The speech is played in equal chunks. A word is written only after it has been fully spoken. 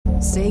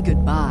Say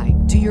goodbye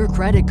to your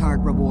credit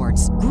card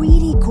rewards.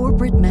 Greedy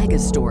corporate mega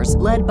stores,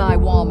 led by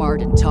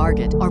Walmart and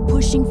Target, are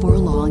pushing for a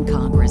law in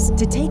Congress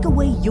to take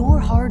away your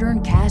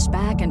hard-earned cash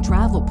back and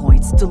travel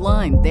points to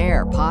line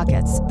their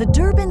pockets. The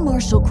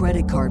Durbin-Marshall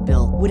credit card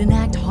bill would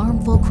enact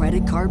harmful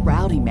credit card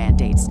routing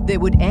mandates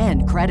that would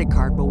end credit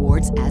card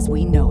rewards as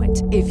we know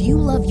it. If you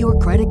love your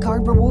credit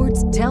card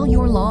rewards, tell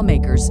your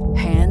lawmakers,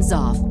 hands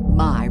off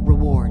my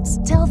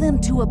rewards. Tell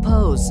them to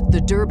oppose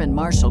the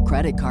Durbin-Marshall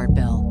credit card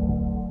bill.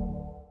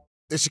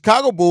 The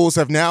Chicago Bulls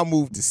have now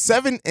moved to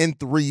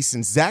 7-3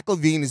 since Zach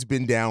LaVine has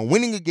been down,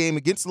 winning a game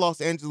against the Los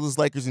Angeles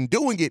Lakers and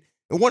doing it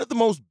in one of the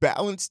most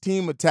balanced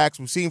team attacks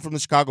we've seen from the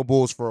Chicago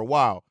Bulls for a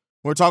while.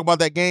 We're going to talk about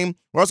that game.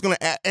 We're also going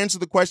to answer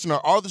the question,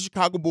 are the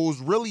Chicago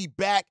Bulls really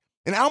back?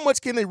 And how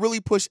much can they really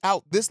push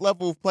out this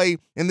level of play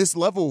and this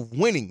level of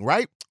winning,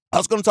 right? I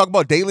was going to talk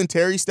about Dalen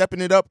Terry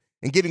stepping it up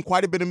and getting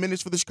quite a bit of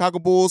minutes for the Chicago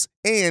Bulls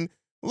and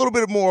a little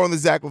bit more on the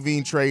Zach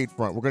LaVine trade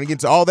front. We're going to get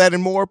into all that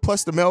and more,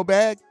 plus the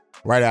mailbag,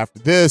 right after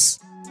this.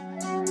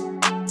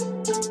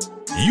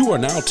 You are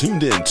now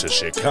tuned in to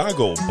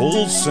Chicago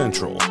Bulls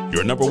Central,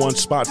 your number one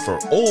spot for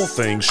all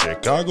things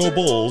Chicago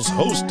Bulls,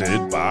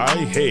 hosted by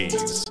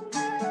Hayes.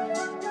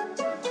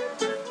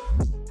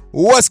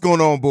 What's going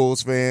on,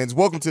 Bulls fans?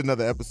 Welcome to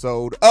another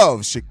episode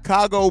of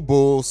Chicago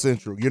Bulls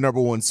Central, your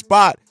number one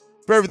spot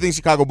for everything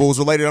Chicago Bulls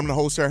related. I'm the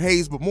host, Sir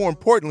Hayes, but more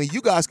importantly,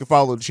 you guys can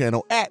follow the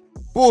channel at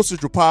Bulls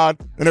Central Pod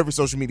on every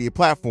social media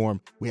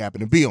platform we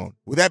happen to be on.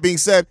 With that being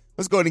said,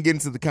 let's go ahead and get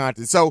into the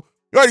content. So,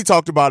 we already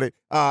talked about it.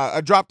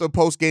 I dropped a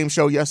post-game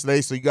show yesterday,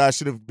 so you guys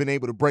should have been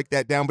able to break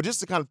that down. But just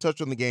to kind of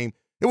touch on the game,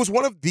 it was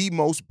one of the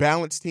most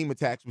balanced team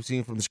attacks we've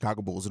seen from the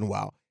Chicago Bulls in a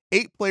while.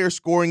 8 players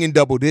scoring in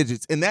double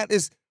digits, and that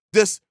is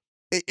just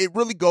it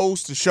really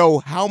goes to show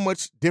how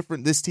much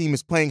different this team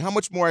is playing, how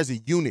much more as a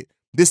unit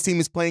this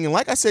team is playing. And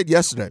like I said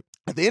yesterday,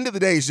 at the end of the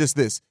day, it's just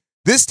this.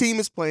 This team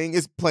is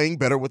playing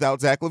better without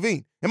Zach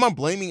LaVine. Am I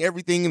blaming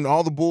everything and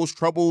all the Bulls'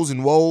 troubles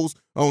and woes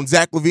on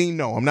Zach LaVine?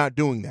 No, I'm not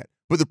doing that.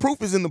 But the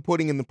proof is in the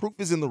pudding, and the proof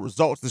is in the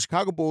results. The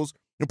Chicago Bulls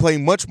are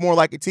playing much more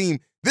like a team.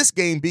 This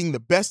game being the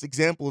best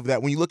example of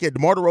that. When you look at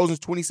DeMar DeRozan's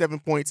 27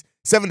 points,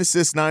 7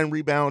 assists, 9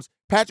 rebounds.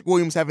 Patrick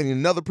Williams having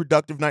another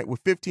productive night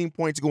with 15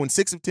 points, going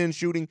 6 of 10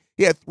 shooting.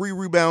 He had 3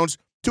 rebounds,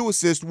 2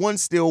 assists, 1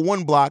 steal,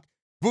 1 block.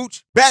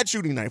 Vooch, bad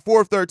shooting night,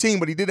 4 of 13,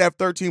 but he did have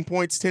 13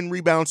 points, 10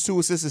 rebounds, 2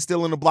 assists, and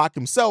still in the block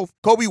himself.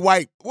 Coby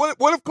White, one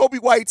of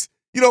Coby White's,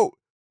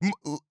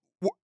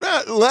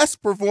 less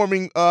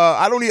performing.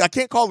 I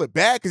can't call it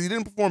bad because he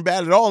didn't perform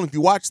bad at all. And if you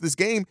watch this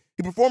game,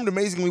 he performed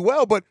amazingly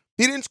well, but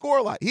he didn't score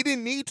a lot. He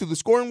didn't need to. The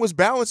scoring was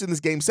balanced in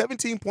this game.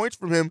 17 points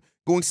from him,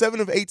 going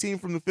 7 of 18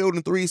 from the field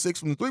and 3 of 6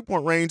 from the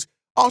three-point range.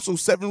 Also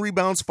 7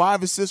 rebounds,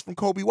 5 assists from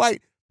Coby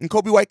White. And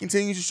Coby White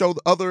continues to show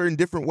the other and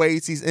different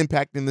ways he's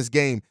impacting this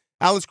game.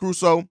 Alex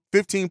Caruso,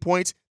 15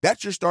 points.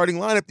 That's your starting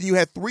lineup. Then you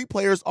had 3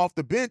 players off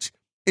the bench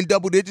in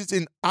double digits,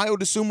 in Ayo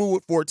Dosunmu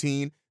with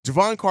 14,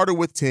 Javon Carter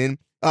with 10,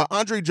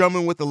 Andre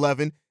Drummond with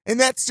 11. And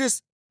that's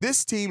just,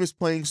 this team is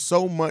playing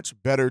so much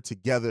better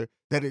together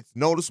that it's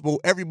noticeable.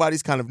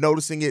 Everybody's kind of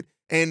noticing it,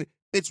 and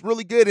it's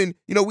really good. And,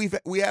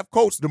 we have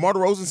Coach DeMar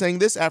DeRozan saying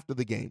this after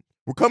the game.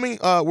 We're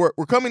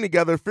coming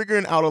together,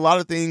 figuring out a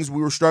lot of things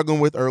we were struggling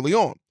with early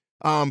on.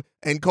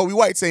 And Coby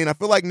White saying, I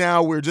feel like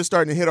now we're just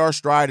starting to hit our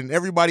stride, and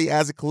everybody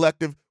as a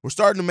collective, we're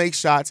starting to make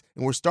shots,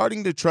 and we're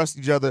starting to trust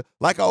each other.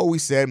 Like I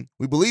always said,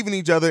 we believe in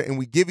each other, and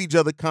we give each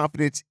other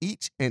confidence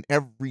each and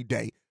every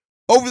day.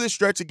 Over the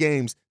stretch of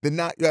games,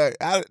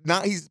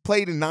 he's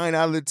played in 9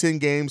 out of the 10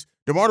 games.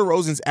 DeMar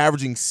DeRozan's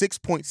averaging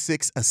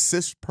 6.6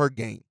 assists per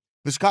game.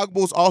 The Chicago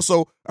Bulls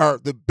also are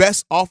the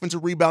best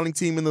offensive rebounding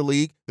team in the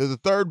league. They're the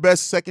 3rd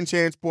best second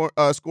chance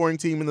scoring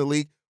team in the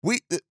league.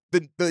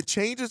 The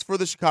changes for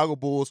the Chicago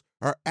Bulls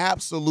are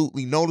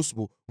absolutely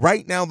noticeable.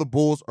 Right now, the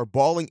Bulls are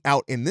balling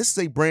out, and this is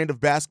a brand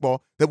of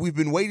basketball that we've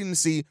been waiting to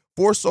see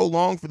for so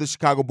long for the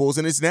Chicago Bulls,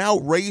 and it's now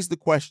raised the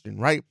question,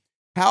 right?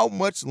 How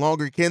much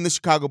longer can the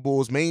Chicago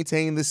Bulls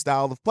maintain this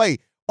style of play?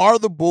 Are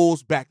the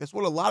Bulls back? That's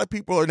what a lot of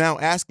people are now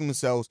asking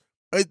themselves.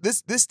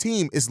 This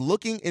team is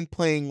looking and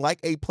playing like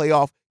a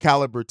playoff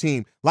caliber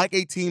team, like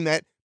a team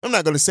that I'm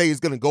not going to say is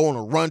going to go on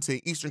a run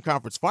to Eastern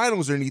Conference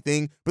Finals or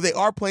anything, but they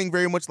are playing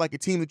very much like a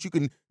team that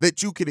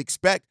you could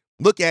expect,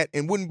 look at,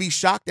 and wouldn't be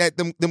shocked at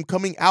them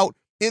coming out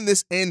in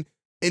this and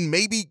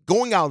maybe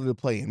going out of the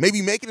play-in,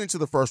 maybe making it into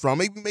the first round,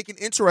 maybe making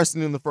it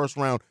interesting in the first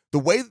round. The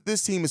way that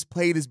this team has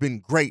played has been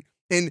great.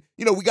 And,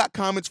 we got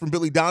comments from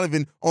Billy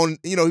Donovan on,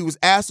 he was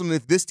asked on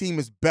if this team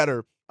is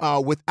better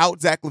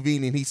without Zach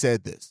LaVine, and he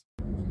said this.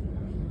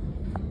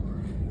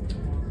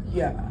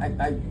 Yeah,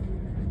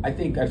 I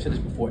think I've said this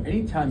before.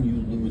 Anytime you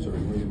lose a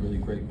really, really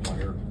great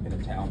player and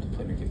a talented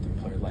player, a gifted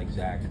player like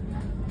Zach,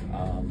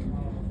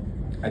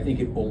 I think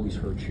it always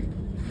hurts you.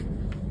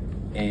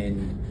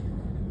 And,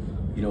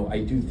 I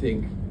do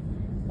think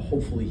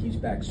hopefully he's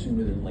back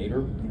sooner than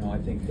later. I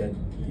think that,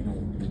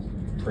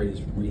 trade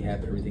his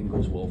rehab, everything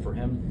goes well for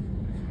him.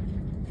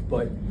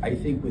 But I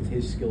think with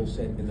his skill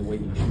set and the way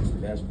he shoots the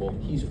basketball,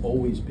 he's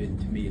always been,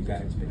 to me, a guy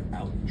that's been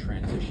out in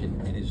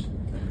transition and is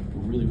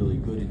really, really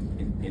good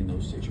in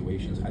those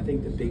situations. I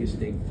think the biggest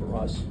thing for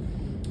us,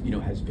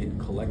 has been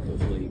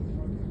collectively,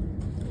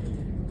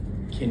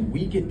 can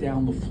we get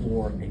down the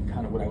floor and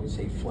kind of what I would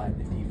say flatten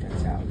the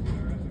defense out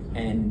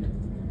and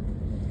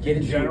get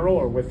in general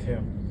or with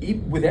him?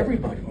 With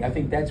everybody. I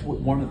think that's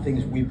one of the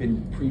things we've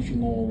been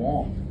preaching all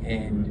along.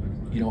 And,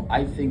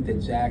 I think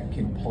that Zach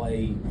can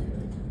play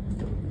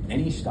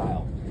any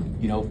style,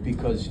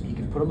 because he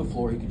can put on the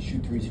floor, he can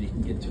shoot threes, and he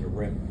can get to the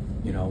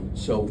rim,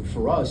 So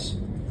for us,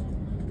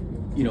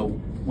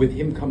 with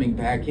him coming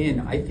back in,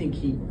 I think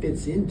he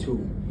fits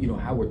into,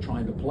 how we're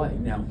trying to play.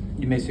 Now,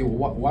 you may say,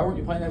 well, why weren't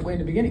you playing that way in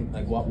the beginning?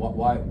 Like,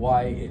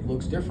 why it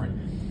looks different?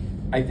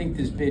 I think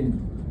there's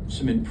been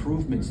some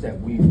improvements that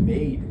we've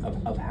made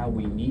of how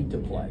we need to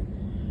play.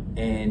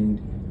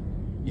 And,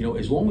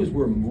 as long as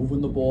we're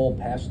moving the ball,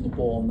 passing the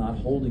ball, not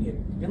holding it.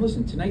 And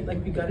listen, tonight,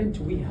 like we got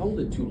into, we held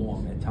it too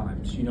long at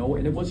times,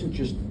 and it wasn't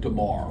just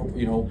DeMar,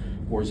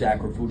 or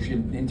Zach or Vooch.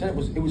 And it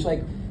was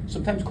like,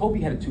 sometimes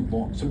Kobe had it too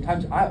long.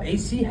 Sometimes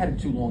AC had it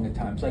too long at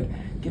times. Like,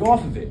 get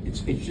off of it.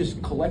 It's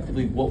just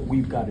collectively what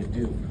we've got to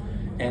do.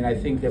 And I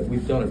think that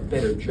we've done a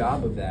better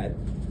job of that.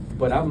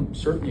 But I'm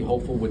certainly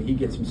hopeful when he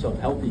gets himself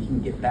healthy, he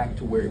can get back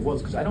to where he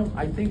was. Because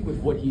I think with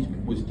what he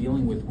was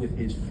dealing with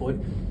his foot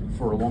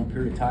for a long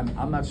period of time,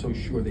 I'm not so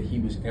sure that he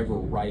was ever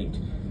right.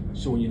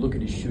 So when you look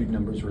at his shooting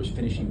numbers or his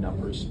finishing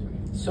numbers,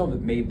 some of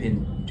it may have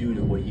been due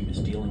to what he was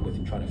dealing with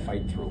and trying to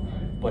fight through.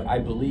 But I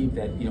believe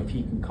that, if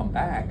he can come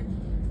back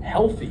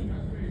healthy,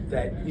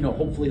 that,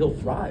 hopefully he'll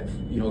thrive,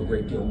 a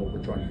great deal in what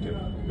we're trying to do.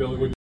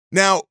 Billy,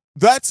 Now,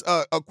 that's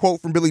a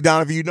quote from Billy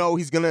Donovan.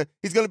 He's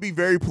gonna be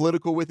very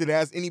political with it,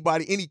 as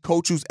any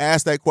coach who's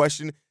asked that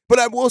question. But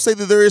I will say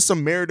that there is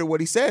some merit to what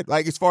he said,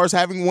 like as far as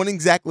wanting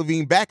Zach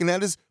LaVine back. And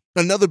that is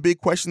another big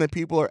question that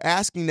people are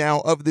asking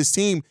now of this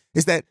team,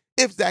 is that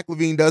if Zach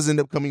LaVine does end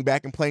up coming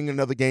back and playing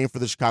another game for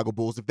the Chicago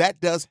Bulls, if that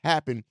does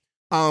happen,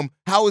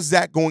 how is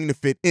Zach going to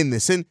fit in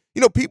this? And,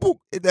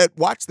 people that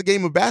watch the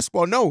game of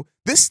basketball know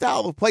this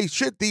style of play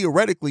should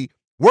theoretically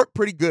work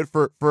pretty good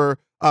for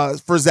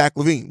Zach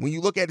LaVine. When you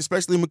look at,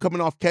 especially him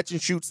coming off catch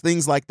and shoots,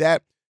 things like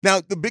that.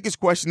 Now, the biggest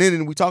question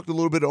and we talked a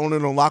little bit on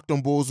it on Locked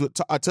On Bulls,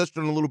 I touched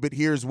on it a little bit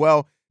here as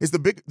well, is the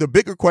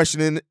bigger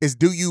question is,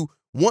 do you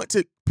want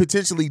to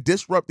potentially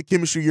disrupt the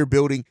chemistry you're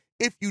building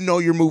if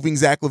you're moving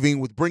Zach LaVine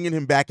with bringing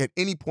him back at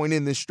any point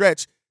in this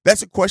stretch?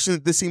 That's a question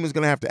that this team is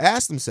going to have to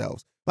ask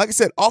themselves. Like I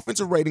said,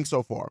 offensive rating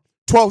so far,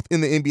 12th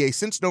in the NBA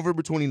since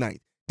November 29th.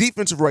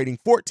 Defensive rating,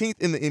 14th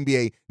in the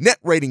NBA. Net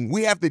rating,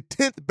 we have the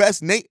 10th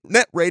best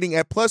net rating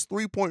at plus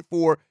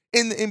 3.4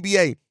 in the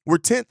NBA. We're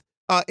 10th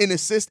in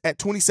assists at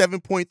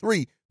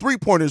 27.3.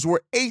 Three-pointers, we're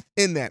 8th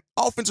in that.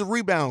 Offensive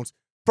rebounds,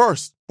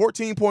 first,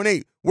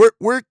 14.8.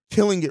 We're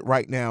killing it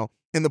right now.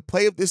 And the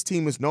play of this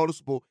team is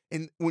noticeable.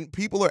 And when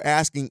people are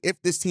asking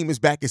if this team is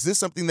back, is this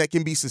something that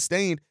can be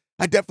sustained?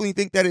 I definitely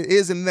think that it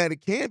is and that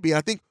it can be.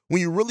 I think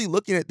when you're really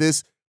looking at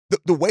this,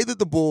 the way that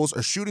the Bulls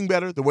are shooting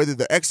better, the way that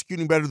they're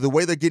executing better, the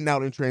way they're getting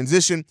out in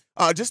transition,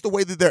 just the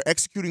way that they're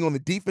executing on the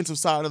defensive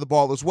side of the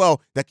ball as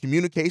well, that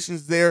communication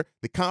is there,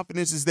 the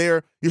confidence is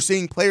there. You're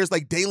seeing players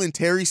like Dalen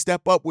Terry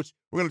step up, which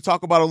we're going to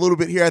talk about a little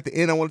bit here at the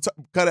end. I want to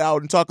cut it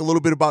out and talk a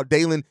little bit about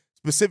Dalen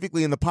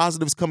specifically and the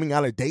positives coming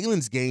out of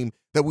Dalen's game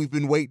that we've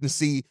been waiting to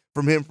see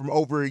from him from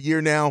over a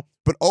year now.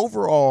 But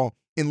overall,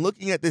 in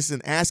looking at this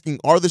and asking,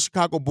 are the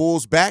Chicago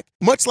Bulls back?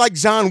 Much like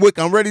John Wick,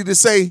 I'm ready to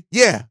say,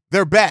 yeah,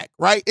 they're back,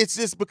 right? It's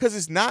just because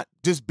it's not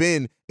just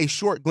been a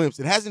short glimpse.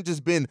 It hasn't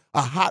just been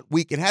a hot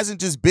week. It hasn't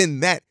just been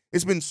that.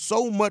 It's been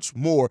so much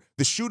more.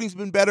 The shooting's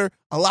been better.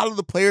 A lot of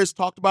the players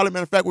talked about it.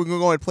 Matter of fact, we're going to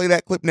go ahead and play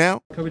that clip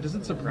now. Kobe, does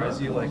it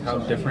surprise you how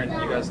different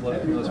you guys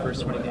look in those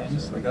first 20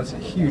 games? That's a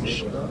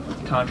huge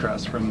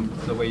contrast from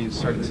the way you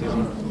started the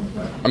season.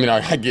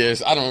 I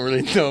guess. I don't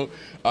really know.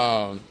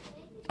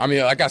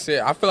 Like I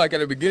said, I feel like at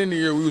the beginning of the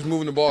year we was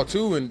moving the ball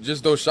too, and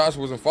just those shots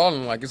wasn't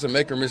falling. Like, it's a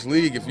make or miss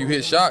league. If you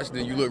hit shots,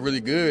 then you look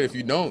really good. If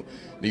you don't,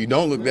 then you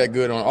don't look that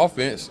good on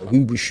offense.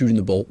 We were shooting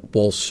the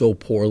ball so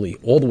poorly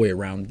all the way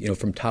around,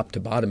 from top to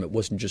bottom. It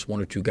wasn't just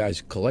one or two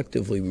guys.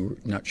 Collectively, we were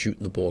not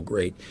shooting the ball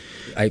great.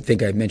 I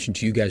think I mentioned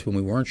to you guys when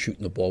we weren't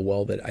shooting the ball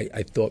well that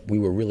I thought we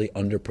were really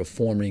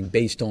underperforming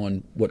based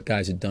on what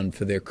guys had done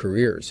for their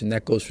careers. And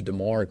that goes for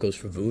DeMar, it goes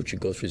for Vooch,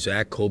 it goes for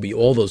Zach, Kobe,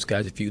 all those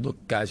guys. If you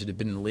look, guys that have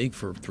been in the league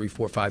for 3,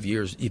 4, 5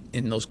 years,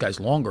 and those guys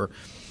longer,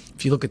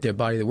 if you look at their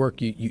body of work,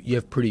 you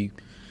have pretty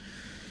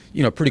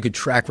good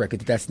track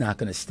record that's not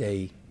going to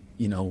stay,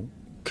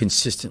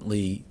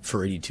 consistently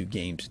for 82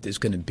 games. There's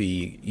going to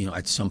be,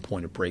 at some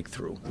point a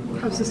breakthrough.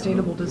 How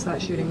sustainable does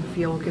that shooting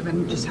feel,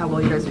 given just how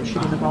well you guys are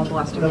shooting the ball the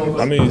last 2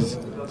 games?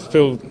 It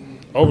feels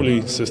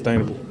overly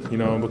sustainable,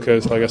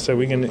 because like I said,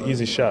 we get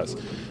easy shots.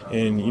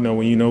 And,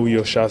 when you know where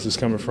your shots is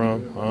coming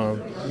from,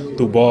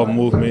 through ball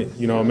movement,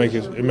 make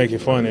it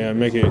fun and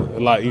make it a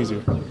lot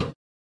easier.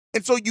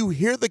 And so you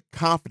hear the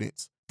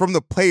confidence from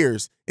the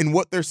players in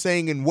what they're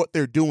saying and what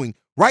they're doing.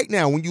 Right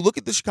now, when you look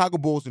at the Chicago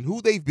Bulls and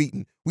who they've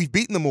beaten, we've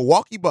beaten the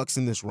Milwaukee Bucks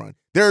in this run.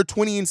 They're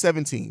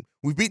 20-17.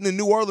 We've beaten the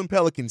New Orleans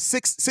Pelicans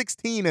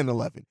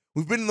 16-11.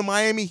 We've beaten the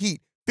Miami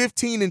Heat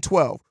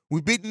 15-12.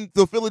 We've beaten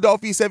the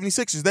Philadelphia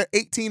 76ers. They're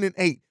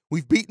 18-8.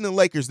 We've beaten the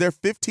Lakers. They're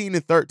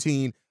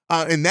 15-13.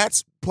 And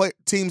that's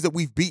teams that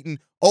we've beaten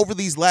over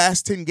these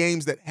last 10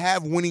 games that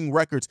have winning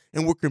records,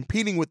 and we're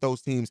competing with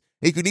those teams.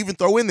 You can even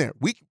throw in there,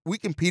 we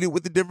competed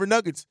with the Denver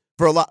Nuggets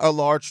for a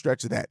large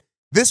stretch of that.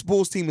 This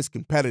Bulls team is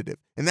competitive,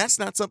 and that's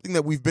not something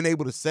that we've been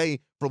able to say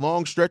for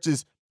long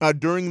stretches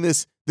during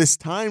this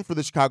time for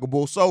the Chicago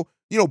Bulls. So,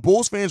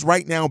 Bulls fans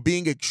right now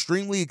being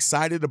extremely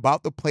excited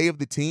about the play of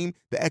the team,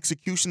 the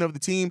execution of the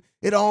team,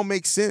 it all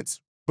makes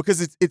sense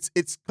because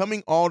it's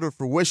coming all to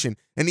fruition.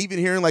 And even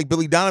hearing like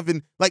Billy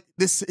Donovan, like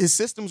his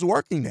system's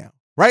working now,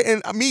 right?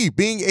 And me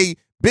being a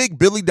big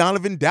Billy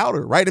Donovan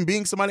doubter, right? And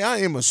being somebody, I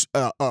am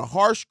a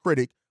harsh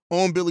critic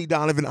on Billy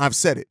Donovan. I've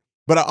said it.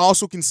 But I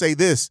also can say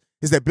this,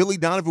 is that Billy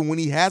Donovan, when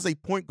he has a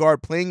point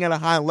guard playing at a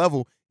high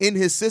level in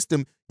his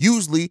system,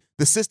 usually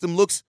the system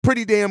looks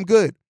pretty damn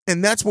good.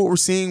 And that's what we're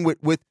seeing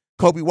with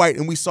Coby White.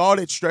 And we saw it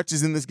at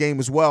stretches in this game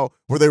as well,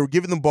 where they were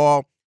giving the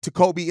ball to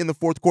Coby in the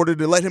fourth quarter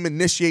to let him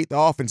initiate the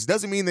offense.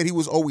 Doesn't mean that he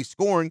was always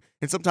scoring,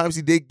 and sometimes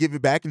he did give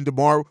it back, and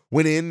DeMar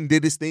went in and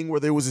did his thing where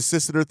there was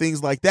assisted or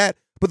things like that.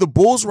 But the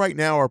Bulls right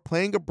now are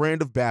playing a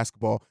brand of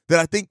basketball that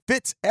I think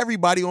fits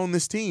everybody on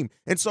this team.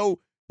 And so,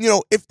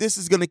 if this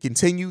is going to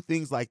continue,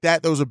 things like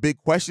that, those are big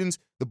questions.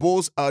 The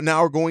Bulls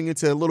now are going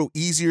into a little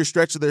easier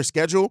stretch of their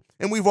schedule,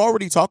 and we've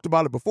already talked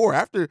about it before.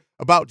 After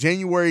about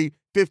January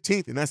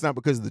 15th, and that's not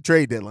because of the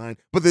trade deadline,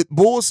 but the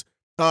Bulls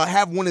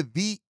have one of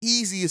the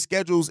easiest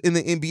schedules in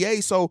the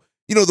NBA. So,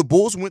 the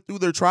Bulls went through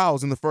their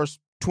trials in the first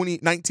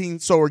 19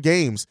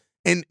 games,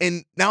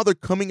 and now they're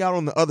coming out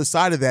on the other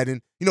side of that.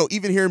 And,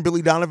 even hearing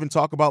Billy Donovan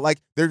talk about, like,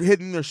 they're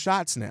hitting their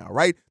shots now,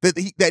 right? That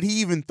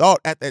he even thought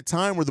at that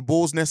time where the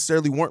Bulls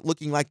necessarily weren't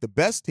looking like the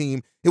best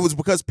team, it was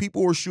because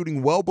people were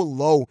shooting well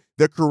below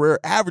their career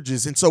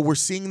averages. And so we're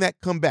seeing that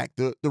come back,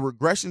 the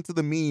regression to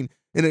the mean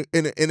in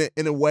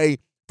a way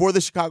for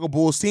the Chicago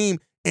Bulls team.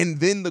 And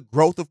then the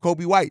growth of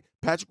Coby White,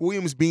 Patrick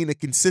Williams being a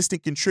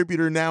consistent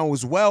contributor now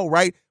as well,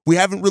 right? We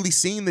haven't really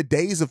seen the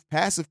days of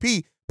passive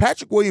P.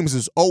 Patrick Williams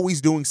is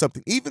always doing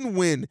something, even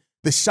when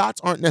the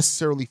shots aren't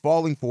necessarily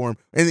falling for him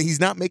and he's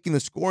not making the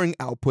scoring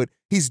output.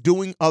 He's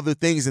doing other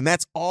things, and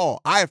that's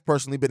all I have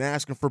personally been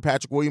asking for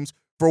Patrick Williams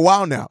for a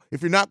while now.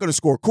 If you're not going to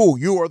score, cool.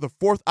 You are the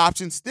fourth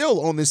option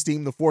still on this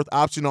team, the fourth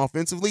option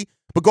offensively,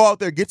 but go out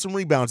there, get some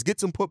rebounds, get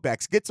some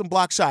putbacks, get some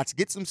block shots,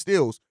 get some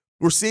steals.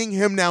 We're seeing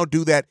him now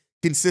do that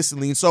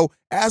consistently. And so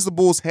as the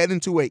Bulls head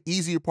into an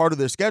easier part of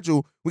their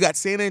schedule, we got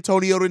San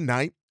Antonio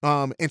tonight.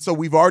 And so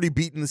we've already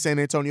beaten the San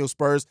Antonio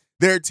Spurs.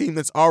 They're a team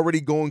that's already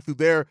going through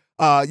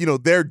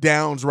their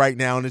downs right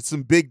now, and it's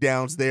some big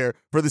downs there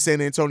for the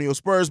San Antonio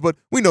Spurs, but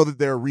we know that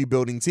they're a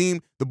rebuilding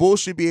team. The Bulls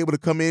should be able to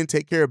come in,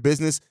 take care of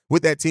business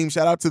with that team.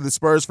 Shout out to the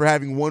Spurs for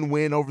having one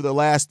win over the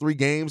last 3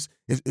 games.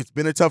 It's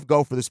been a tough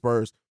go for the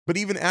Spurs. But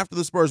even after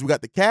the Spurs, we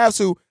got the Cavs,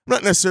 who I'm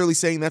not necessarily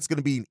saying that's going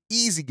to be an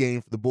easy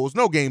game for the Bulls.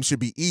 No game should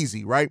be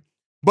easy, right?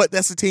 But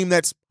that's a team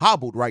that's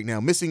hobbled right now,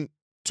 missing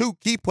 2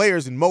 key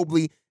players in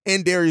Mobley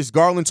and Darius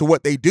Garland to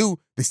what they do.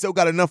 They still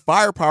got enough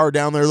firepower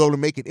down there, though, to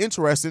make it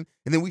interesting.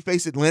 And then we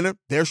face Atlanta.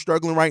 They're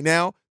struggling right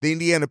now. The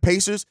Indiana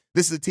Pacers.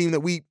 This is a team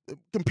that we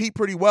compete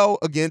pretty well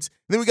against.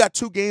 And then we got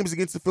 2 games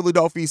against the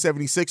Philadelphia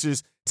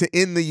 76ers to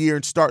end the year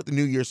and start the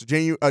new year. So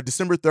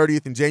December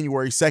 30th and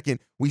January 2nd,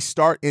 we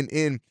start and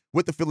end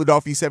with the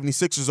Philadelphia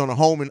 76ers on a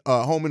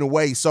home and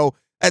away. So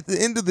at the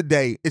end of the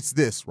day, it's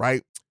this,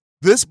 right?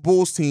 This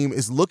Bulls team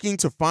is looking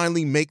to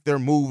finally make their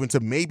move into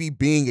maybe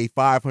being a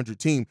 500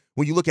 team.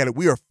 When you look at it,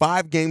 we are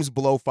 5 games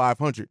below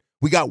 500.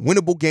 We got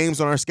winnable games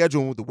on our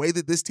schedule. And with the way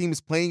that this team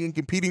is playing and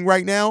competing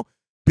right now,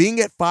 being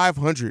at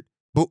 500,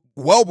 but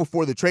well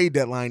before the trade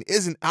deadline,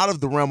 isn't out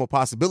of the realm of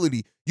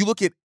possibility. You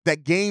look at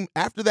that game,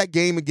 after that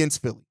game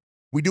against Philly,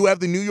 we do have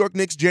the New York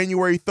Knicks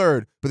January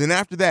 3rd, but then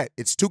after that,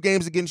 it's 2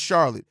 games against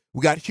Charlotte.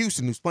 We got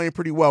Houston, who's playing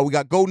pretty well. We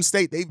got Golden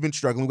State, they've been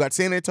struggling. We got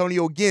San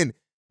Antonio again,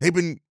 they've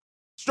been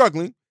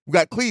struggling. We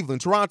got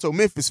Cleveland, Toronto,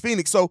 Memphis,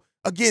 Phoenix. So,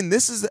 again,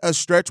 this is a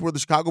stretch where the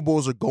Chicago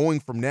Bulls are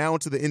going from now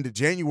to the end of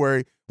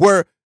January,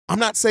 where I'm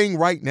not saying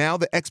right now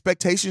the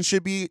expectation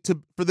should be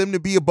for them to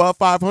be above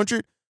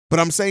 500, but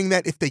I'm saying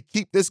that if they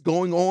keep this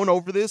going on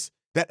over this,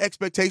 that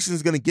expectation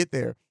is going to get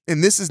there.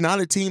 And this is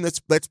not a team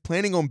that's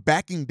planning on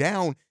backing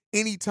down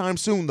anytime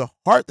soon. The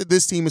heart that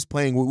this team is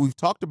playing, we've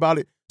talked about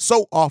it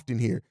so often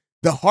here,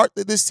 the heart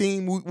that this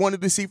team, we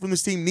wanted to see from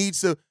this team,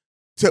 needs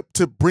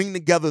to bring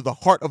together the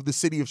heart of the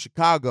city of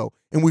Chicago.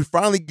 And we're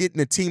finally getting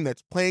a team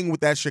that's playing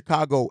with that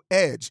Chicago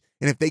edge.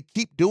 And if they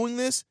keep doing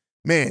this,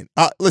 man,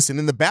 listen,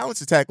 and the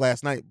balance attack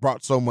last night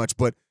brought so much.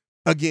 But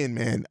again,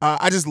 man,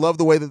 I just love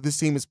the way that this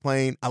team is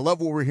playing. I love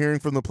what we're hearing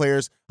from the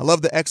players. I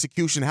love the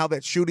execution, how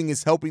that shooting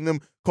is helping them.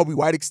 Coby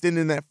White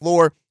extending that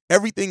floor.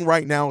 Everything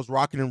right now is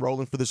rocking and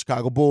rolling for the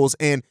Chicago Bulls.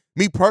 And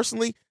me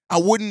personally, I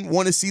wouldn't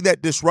want to see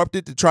that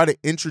disrupted to try to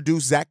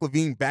introduce Zach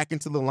LaVine back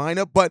into the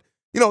lineup. But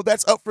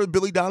that's up for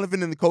Billy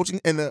Donovan and the coaching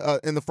and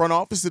the front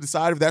office to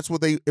decide if that's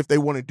what if they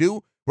want to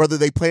do, whether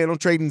they plan on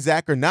trading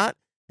Zach or not.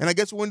 And I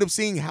guess we'll end up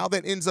seeing how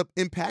that ends up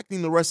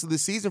impacting the rest of the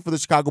season for the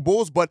Chicago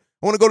Bulls. But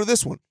I want to go to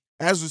this one.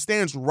 as it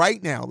stands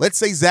right now, let's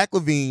say Zach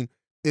LaVine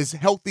is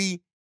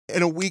healthy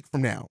in a week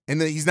from now and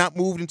that he's not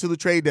moved into the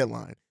trade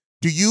deadline.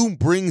 Do you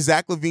bring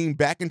Zach LaVine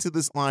back into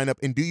this lineup,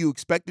 and do you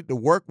expect it to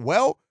work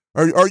well?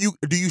 Or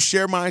do you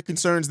share my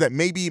concerns that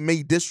maybe it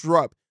may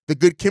disrupt the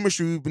good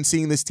chemistry we've been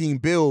seeing this team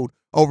build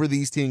over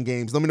these 10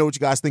 games? Let me know what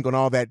you guys think on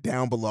all that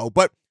down below.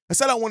 But I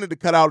said I wanted to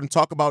cut out and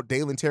talk about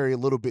Dalen Terry a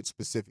little bit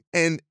specific.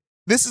 And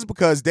this is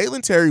because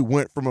Dalen Terry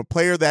went from a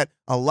player that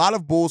a lot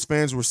of Bulls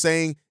fans were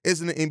saying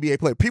isn't an NBA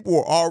player. People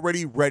were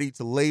already ready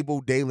to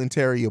label Dalen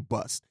Terry a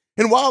bust.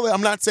 And while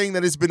I'm not saying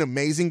that it's been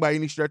amazing by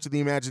any stretch of the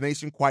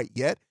imagination quite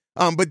yet,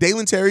 but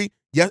Dalen Terry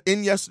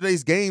in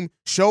yesterday's game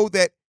showed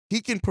that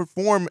he can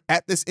perform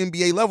at this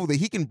NBA level, that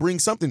he can bring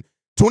something.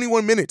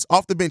 21 minutes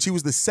off the bench. He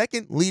was the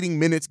second leading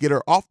minutes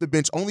getter off the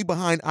bench, only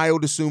behind Ayo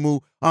Dosunmu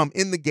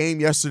in the game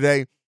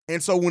yesterday.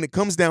 And so when it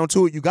comes down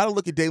to it, you got to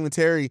look at Dalen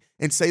Terry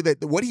and say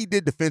that what he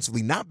did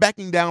defensively, not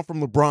backing down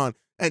from LeBron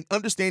and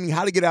understanding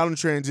how to get out in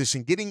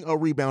transition, getting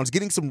rebounds,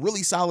 getting some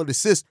really solid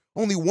assists,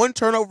 only one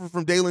turnover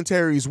from Dalen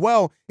Terry as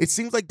well. It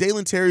seems like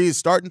Dalen Terry is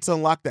starting to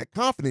unlock that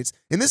confidence.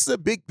 And this is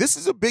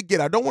a big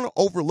get. I don't want to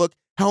overlook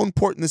how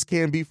important this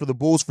can be for the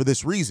Bulls for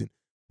this reason.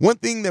 One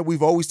thing that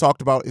we've always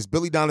talked about is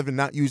Billy Donovan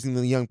not using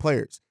the young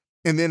players.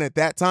 And then at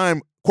that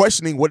time,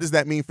 questioning what does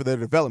that mean for their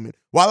development.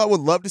 While I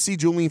would love to see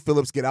Julian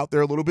Phillips get out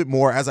there a little bit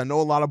more, as I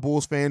know a lot of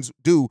Bulls fans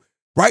do,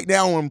 right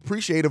now I'm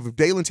appreciative of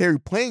Dalen Terry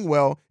playing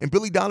well and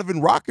Billy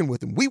Donovan rocking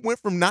with him. We went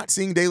from not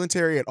seeing Dalen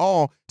Terry at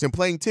all to him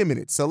playing 10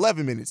 minutes,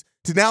 11 minutes,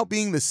 to now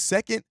being the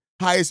second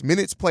highest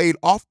minutes played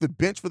off the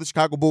bench for the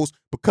Chicago Bulls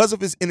because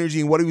of his energy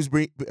and what he was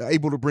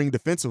able to bring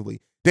defensively.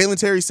 Dalen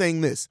Terry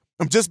saying this: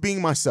 I'm just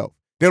being myself.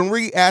 They don't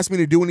really ask me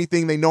to do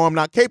anything they know I'm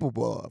not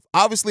capable of.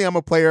 Obviously, I'm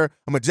a player.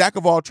 I'm a jack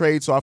of all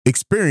trades, so I've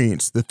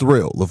experienced the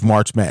thrill of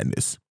March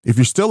Madness. If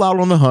you're still out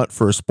on the hunt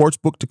for a sports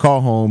book to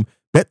call home,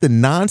 bet the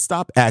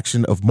nonstop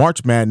action of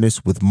March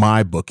Madness with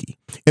MyBookie.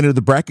 Enter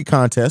the bracket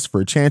contest for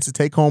a chance to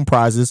take home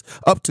prizes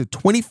up to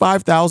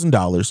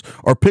 $25,000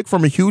 or pick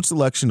from a huge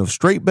selection of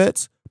straight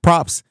bets,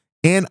 props,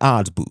 and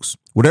odds boosts.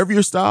 Whatever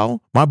your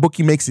style,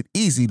 MyBookie makes it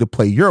easy to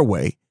play your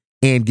way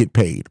and get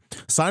paid.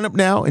 Sign up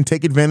now and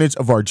take advantage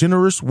of our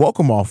generous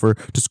welcome offer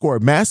to score a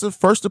massive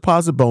first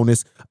deposit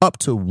bonus up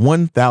to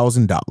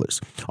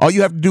 $1,000. All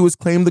you have to do is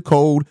claim the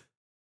code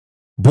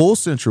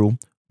BULLCENTRAL,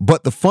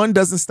 but the fun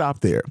doesn't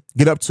stop there.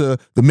 Get up to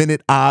the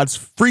minute odds,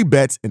 free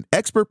bets, and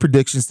expert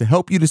predictions to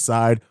help you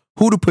decide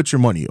who to put your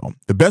money on.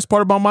 The best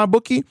part about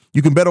MyBookie,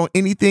 you can bet on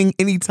anything,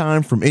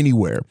 anytime, from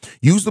anywhere.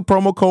 Use the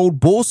promo code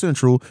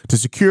BULLCENTRAL to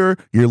secure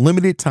your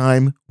limited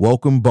time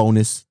welcome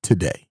bonus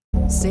today.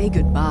 Say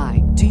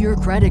goodbye to your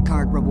credit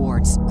card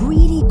rewards.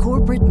 Greedy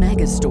corporate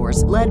mega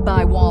stores, led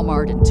by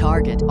Walmart and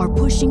Target, are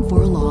pushing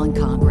for a law in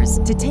Congress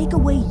to take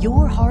away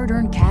your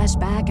hard-earned cash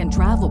back and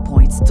travel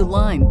points to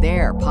line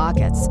their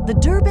pockets. The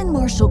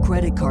Durbin-Marshall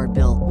credit card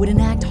bill would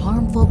enact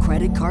harmful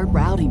credit card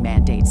routing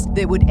mandates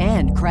that would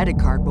end credit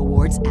card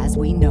rewards as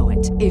we know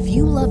it. If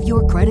you love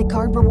your credit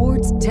card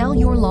rewards, tell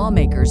your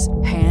lawmakers,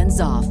 hands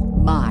off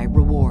my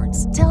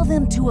rewards. Tell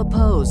them to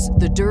oppose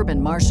the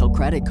Durbin-Marshall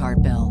credit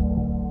card bill.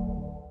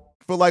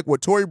 Feel like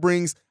what Torrey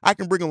brings, I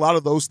can bring a lot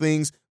of those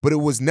things, but it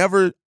was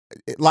never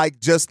like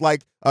just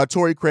like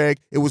Torrey Craig.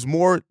 It was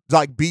more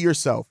like be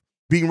yourself,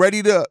 being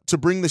ready to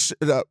bring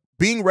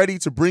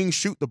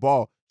shooting the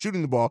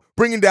ball,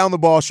 bringing down the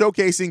ball,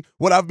 showcasing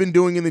what I've been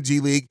doing in the G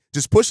League,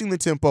 just pushing the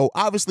tempo.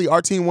 Obviously,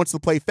 our team wants to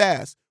play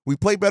fast. We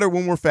play better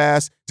when we're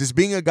fast. Just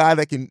being a guy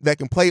that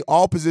can play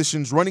all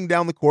positions, running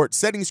down the court,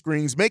 setting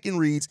screens, making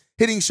reads,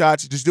 hitting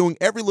shots, just doing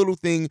every little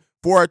thing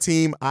for our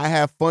team. I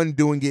have fun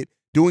doing it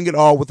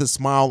all with a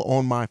smile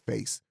on my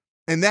face.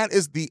 And that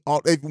is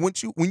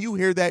when you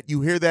hear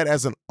that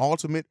as an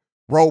ultimate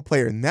role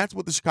player. And that's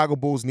what the Chicago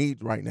Bulls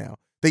need right now.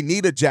 They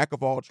need a jack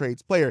of all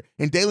trades player.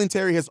 And Dalen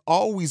Terry has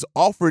always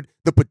offered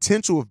the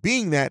potential of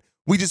being that.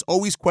 We just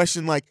always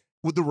question, like,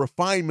 with the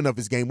refinement of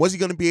his game, was he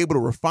going to be able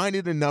to refine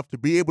it enough to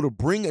be able to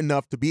bring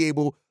enough to be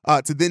able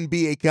to then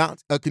be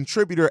a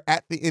contributor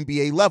at the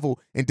NBA level?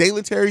 And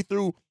Dalen Terry,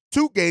 through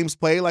 2 games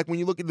played, like when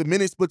you look at the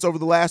minute splits over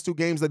the last 2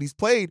 games that he's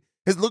played,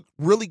 has looked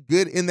really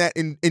good in that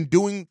in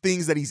doing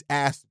things that he's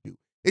asked to do.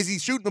 Is he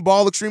shooting the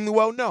ball extremely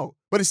well? No.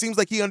 But it seems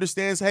like he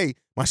understands, hey,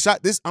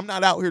 I'm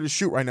not out here to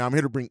shoot right now. I'm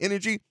here to bring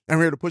energy. I'm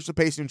here to push the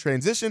pace in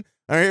transition.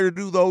 I'm here to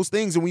do those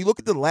things. And when you look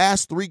at the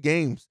last 3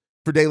 games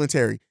for Dalen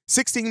Terry,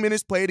 16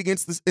 minutes played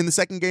in the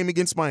second game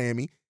against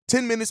Miami,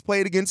 10 minutes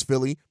played against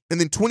Philly,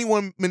 and then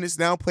 21 minutes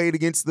now played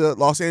against the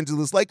Los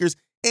Angeles Lakers.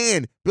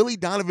 And Billy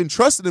Donovan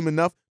trusted him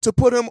enough to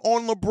put him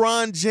on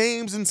LeBron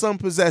James in some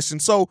possession.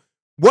 So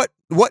what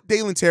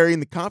Dalen Terry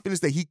and the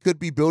confidence that he could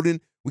be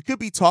building, we could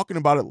be talking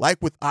about it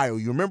like with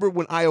Ayo. You remember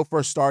when Ayo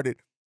first started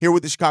here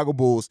with the Chicago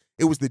Bulls,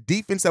 it was the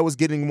defense that was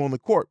getting him on the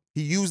court.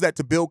 He used that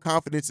to build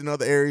confidence in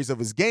other areas of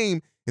his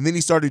game, and then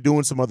he started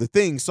doing some other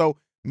things. So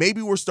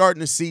maybe we're starting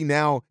to see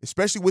now,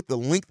 especially with the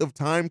length of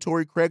time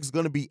Torrey Craig's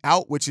going to be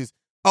out, which is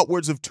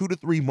upwards of 2 to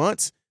 3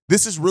 months,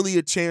 this is really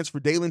a chance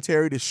for Dalen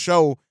Terry to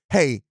show,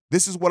 hey,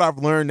 this is what I've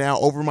learned now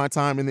over my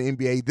time in the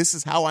NBA. This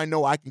is how I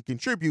know I can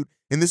contribute,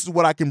 and this is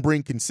what I can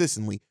bring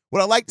consistently.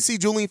 Would I like to see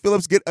Julian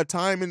Phillips get a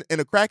time and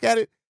a crack at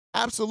it?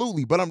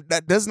 Absolutely, but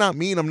that does not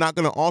mean I'm not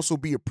going to also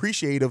be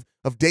appreciative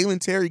of Dalen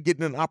Terry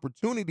getting an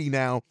opportunity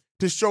now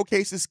to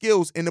showcase his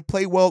skills and to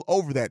play well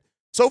over that.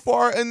 So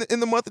far in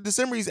the month of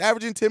December, he's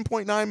averaging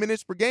 10.9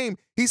 minutes per game.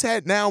 He's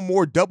had now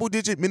more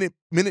double-digit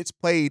minutes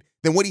played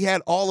than what he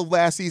had all of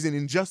last season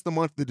in just the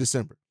month of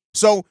December.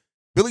 So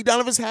Billy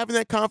Donovan's having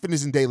that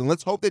confidence in Dalen.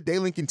 Let's hope that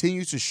Dalen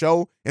continues to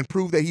show and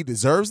prove that he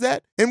deserves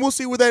that, and we'll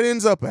see where that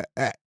ends up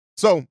at.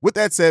 So with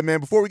that said,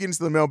 man, before we get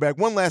into the mailbag,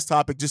 one last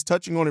topic, just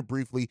touching on it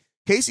briefly.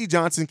 Casey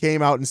Johnson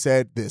came out and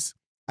said this: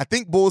 I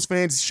think Bulls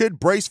fans should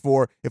brace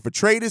for, if a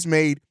trade is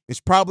made,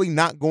 it's probably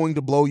not going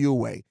to blow you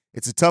away.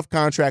 It's a tough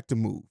contract to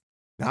move.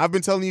 Now, I've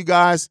been telling you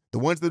guys, the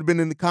ones that have been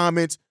in the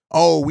comments,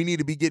 oh, we need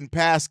to be getting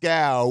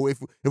Pascal. If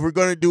we're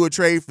going to do a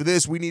trade for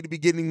this, we need to be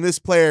getting this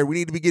player. We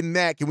need to be getting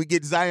that. Can we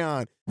get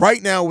Zion?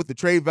 Right now, with the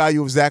trade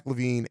value of Zach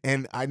LaVine,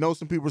 and I know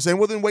some people are saying,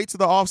 well, then wait till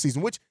the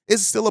offseason, which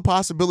is still a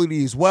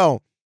possibility as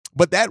well.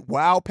 But that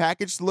wow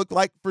package to look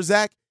like for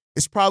Zach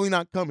is probably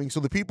not coming. So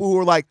the people who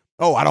are like,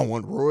 oh, I don't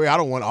want Roy, I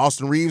don't want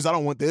Austin Reeves, I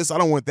don't want this, I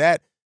don't want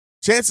that,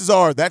 chances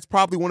are that's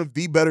probably one of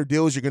the better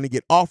deals you're going to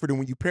get offered. And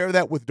when you pair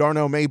that with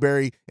Darnell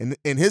Mayberry and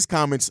in his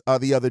comments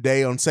the other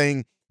day on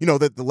saying,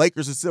 that the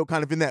Lakers are still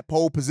kind of in that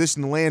pole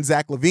position to land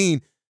Zach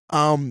LaVine,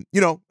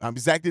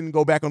 Zach didn't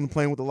go back on the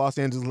plane with the Los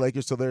Angeles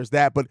Lakers, so there's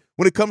that. But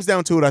when it comes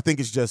down to it, I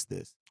think it's just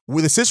this.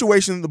 With the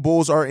situation that the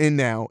Bulls are in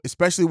now,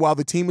 especially while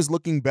the team is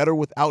looking better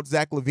without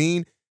Zach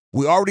LaVine,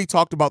 we already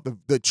talked about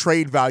the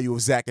trade value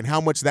of Zach and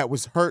how much that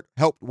was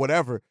helped,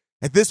 whatever.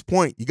 At this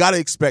point, you got to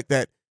expect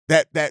that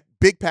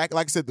big pack,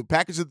 like I said, the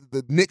package that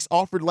the Knicks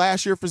offered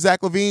last year for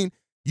Zach LaVine,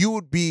 you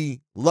would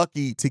be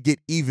lucky to get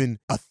even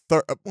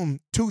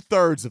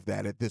 2/3 of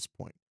that at this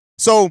point.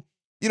 So,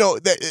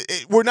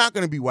 we're not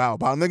going to be wild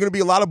about it. And there are going to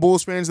be a lot of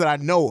Bulls fans that I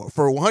know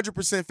for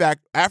 100%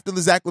 fact, after the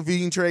Zach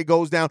LaVine trade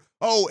goes down,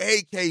 oh,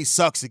 AK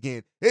sucks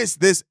again. It's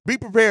this. Be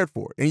prepared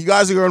for it. And you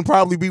guys are going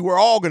to we're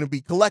all going to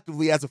be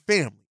collectively as a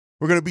family.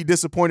 We're going to be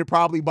disappointed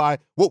probably by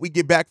what we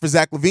get back for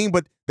Zach LaVine,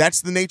 but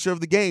that's the nature of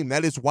the game.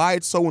 That is why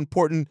it's so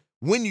important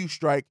when you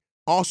strike,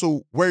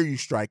 also where you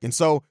strike. And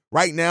so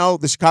right now,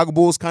 the Chicago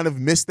Bulls kind of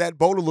missed that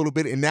boat a little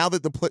bit, and now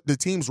that the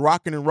team's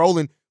rocking and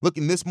rolling,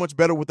 looking this much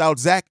better without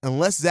Zach,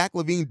 unless Zach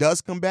LaVine does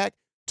come back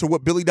to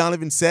what Billy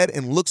Donovan said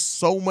and looks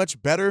so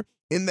much better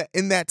in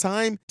that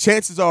time,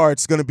 chances are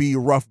it's going to be a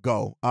rough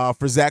go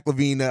for Zach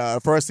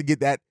LaVine, for us to get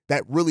that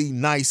really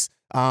nice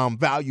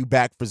value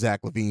back for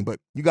Zach LaVine. But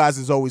you guys,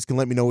 as always, can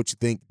let me know what you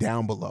think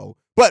down below.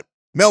 But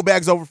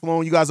mailbag's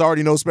overflowing. You guys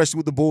already know, especially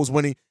with the Bulls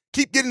winning.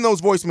 Keep getting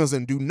those voicemails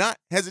in. Do not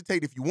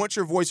hesitate. If you want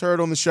your voice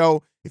heard on the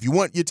show, if you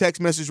want your text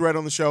message read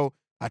on the show,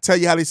 I tell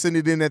you how to send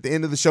it in at the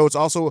end of the show. It's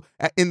also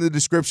in the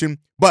description.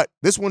 But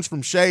this one's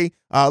from Shay.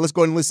 Let's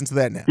go ahead and listen to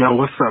that now. Yo,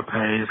 what's up,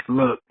 Hayes?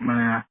 Look,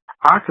 man,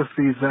 I could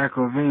see Zach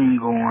LaVine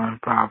going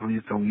probably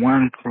to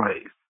one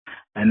place,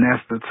 and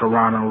that's the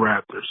Toronto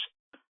Raptors.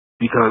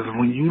 Because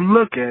when you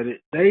look at it,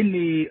 they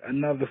need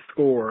another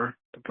scorer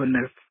to put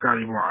next to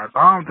Scotty Barnes.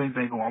 I don't think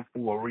they're going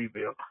for a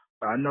rebuild.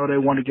 I know they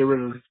want to get rid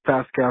of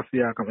Pascal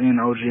Siakam and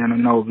OG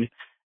Anunoby,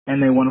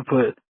 and they want to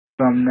put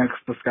some next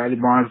to Scotty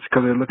Barnes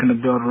because they're looking to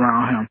build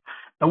around him.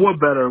 And what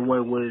better way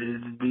would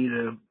it be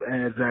to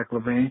add Zach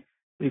LaVine?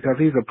 Because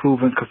he's a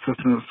proven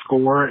consistent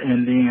scorer.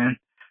 And then,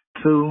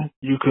 two,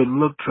 you could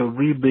look to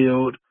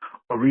rebuild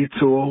or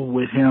retool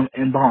with him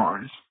and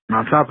Barnes. And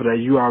on top of that,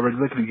 you already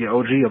looking to get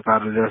OG up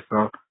out of there,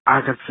 so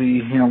I could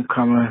see him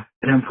putting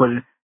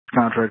his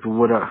contract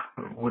with us.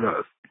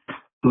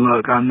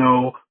 Look, I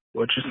know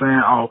what you're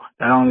saying. Oh,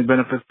 that only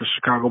benefits the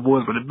Chicago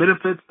Bulls, but it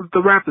benefits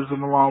the Raptors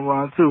in the long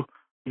run, too,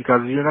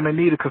 because you're going to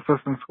need a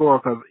consistent scorer,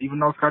 because even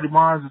though Scotty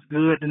Barnes is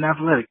good and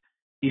athletic,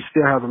 he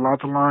still has a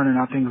lot to learn, and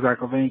I think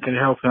Zach LaVine can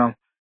help him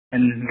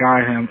and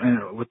guide him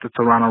with the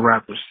Toronto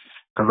Raptors.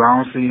 Because I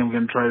don't see him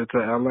getting traded to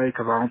L.A.,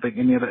 because I don't think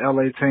any of the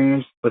L.A.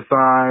 teams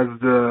besides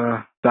the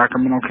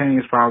Sacramento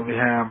Kings probably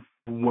have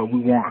what we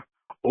want,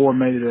 or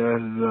maybe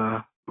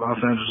the Los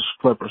Angeles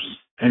Clippers.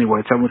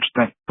 Anyway, tell me what you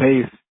think.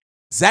 Peace.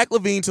 Zach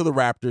LaVine to the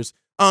Raptors.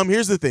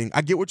 Here's the thing.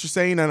 I get what you're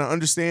saying, and I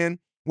understand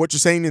what you're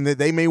saying, and that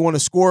they may want to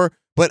score,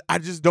 but I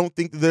just don't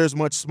think that there's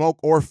much smoke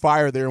or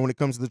fire there when it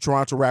comes to the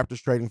Toronto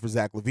Raptors trading for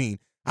Zach LaVine.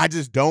 I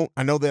just don't.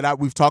 I know that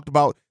we've talked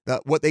about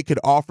what they could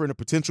offer in a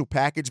potential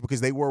package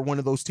because they were one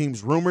of those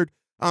teams rumored.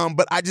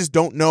 But I just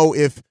don't know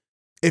if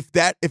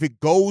it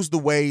goes the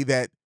way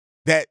that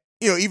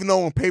even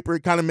though on paper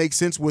it kind of makes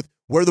sense with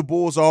where the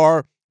Bulls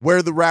are,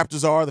 where the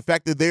Raptors are, the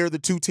fact that they're the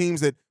two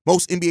teams that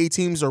most NBA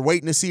teams are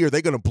waiting to see, are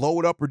they going to blow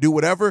it up or do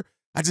whatever?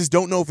 I just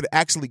don't know if it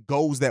actually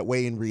goes that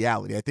way in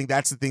reality. I think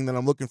that's the thing that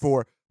I'm looking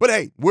for. But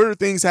hey, where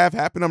things have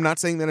happened, I'm not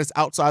saying that it's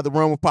outside the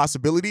realm of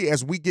possibility.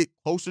 As we get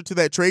closer to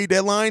that trade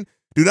deadline,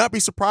 do not be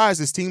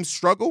surprised as teams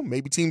struggle.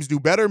 Maybe teams do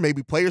better.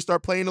 Maybe players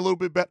start playing a little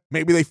bit better.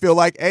 Maybe they feel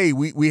like, hey,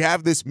 we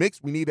have this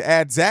mix. We need to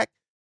add Zach.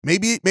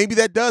 Maybe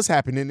that does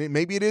happen, and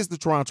maybe it is the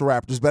Toronto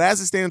Raptors. But as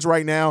it stands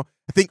right now,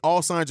 I think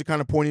all signs are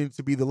kind of pointing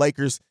to be the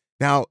Lakers.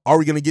 Now, are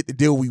we going to get the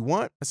deal we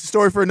want? That's a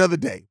story for another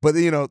day. But,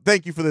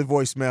 thank you for the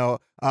voicemail,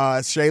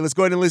 Shay. Let's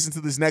go ahead and listen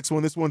to this next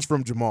one. This one's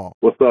from Jamal.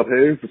 What's up,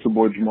 Hayes? It's your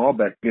boy Jamal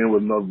back again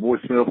with another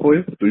voicemail for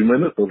you. 3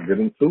 minutes. Let's get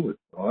into it.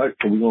 All right.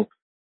 So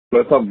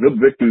let's have a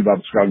good victory about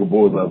the Chicago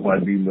Bulls last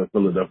night beating the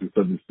Philadelphia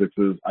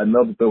 76ers. I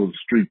know that there was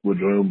a streak with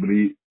Joel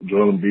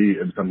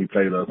Embiid, every time he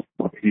played us,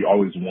 he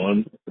always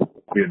won.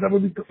 We had never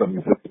beat the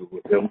 76ers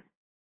with him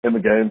in the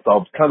game. So I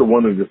was kind of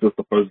wondering if this is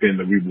the first game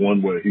that we've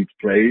won where he's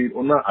played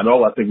or not.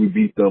 I think we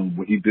beat them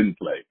when he didn't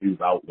play. He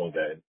was out one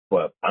game.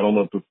 But I don't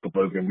know if this is the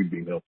first game we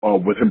beat him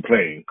with him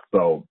playing.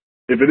 So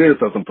if it is,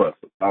 that's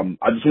impressive.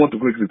 I just want to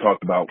quickly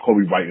talk about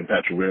Kobe White and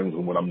Patrick Williams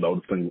and what I'm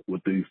noticing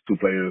with these two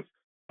players.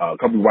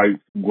 Kobe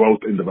White's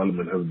growth and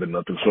development has been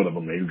nothing short of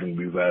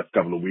amazing these last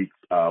couple of weeks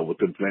with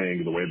him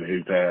playing the way that he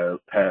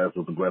has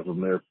with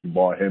aggressiveness,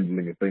 ball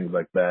handling, and things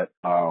like that.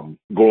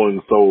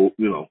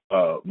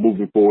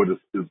 Moving forward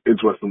is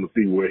interesting to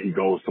see where he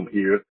goes from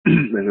here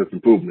and his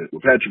improvement.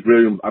 With Patrick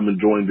Williams, I'm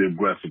enjoying the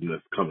aggressiveness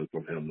coming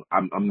from him.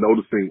 I'm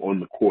noticing on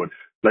the court,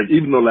 like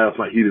even though last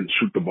night he didn't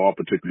shoot the ball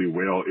particularly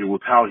well, it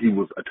was how he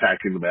was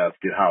attacking the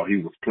basket, how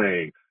he was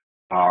playing.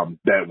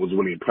 That was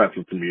really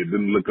impressive to me. It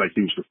didn't look like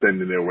he was just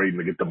standing there waiting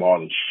to get the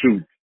ball and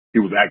shoot. He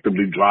was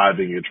actively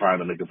driving and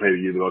trying to make a play to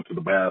either go to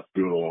the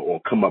basket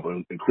or come up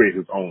and create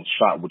his own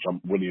shot, which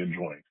I'm really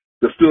enjoying.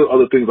 There's still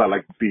other things I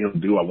like to see him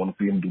do. I want to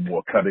see him do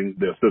more cutting.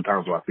 There's still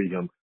times where I see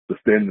him to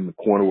stand in the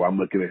corner where I'm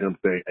looking at him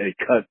saying, hey,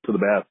 cut to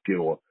the basket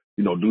or,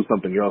 do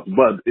something else.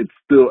 But it's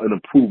still an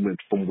improvement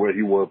from where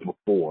he was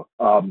before.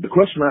 The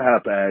question I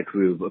have to ask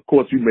is, of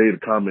course, you made a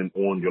comment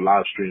on your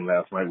live stream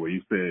last night where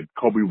you said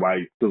Kobe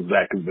White, since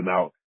Zach has been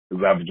out, is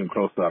averaging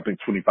close to, I think,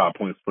 25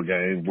 points per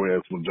game,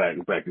 whereas when Zach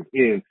is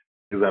in,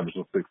 he's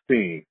averaging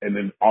 16. And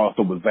then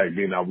also with Zach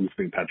being out, we've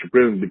seen Patrick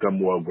Williams become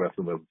more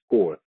aggressive as a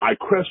scorer. My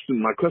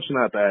question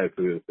I have to ask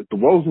is, if the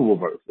roles were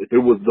reversed, if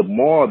it was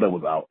DeMar that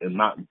was out and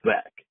not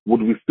Zach,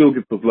 would we still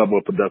get this level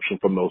of production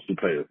from those two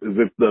players? Is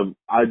it the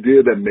idea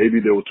that maybe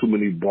there were too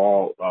many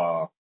ball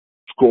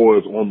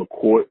scorers on the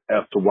court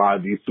as to why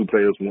these two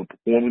players weren't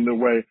performing their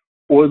way?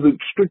 Or is it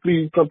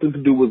strictly something to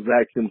do with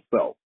Zach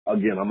himself?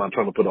 Again, I'm not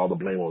trying to put all the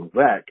blame on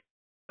Zach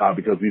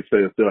because these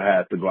players still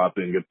had to go out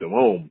there and get their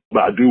own.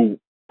 But I do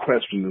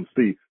question and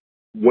see,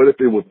 what if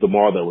it was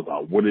DeMar that was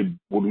out? Would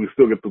we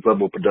still get this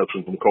level of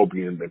production from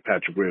Kobe and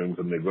Patrick Williams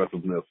and the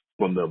aggressiveness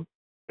from them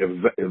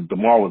if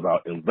DeMar was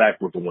out and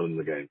Zach was the one in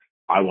the game?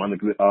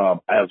 Ironically,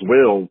 as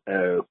well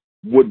as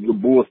would the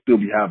Bulls still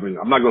be having,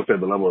 I'm not going to say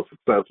the level of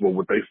success, but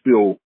would they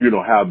still,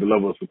 have the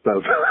level of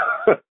success?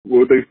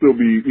 Would they still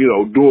be,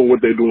 doing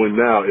what they're doing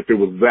now if it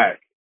was Zach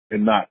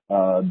and not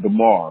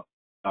DeMar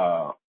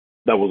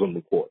that was on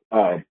the court?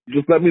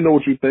 Just let me know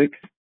what you think.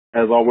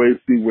 As always,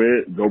 see where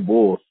it go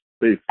Bulls.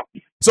 Peace.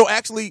 So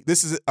actually,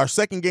 this is our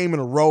second game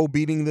in a row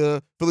beating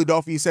the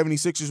Philadelphia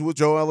 76ers with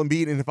Joel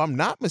Embiid. And if I'm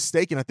not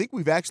mistaken, I think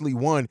we've actually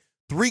won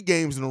 3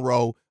 games in a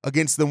row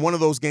against them. One of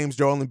those games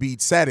Joel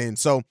Embiid sat in.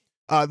 So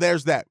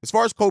there's that. As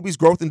far as Kobe's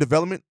growth and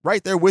development,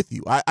 right there with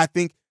you. I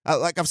think,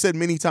 like I've said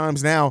many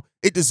times now,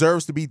 it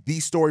deserves to be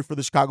the story for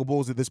the Chicago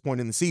Bulls at this point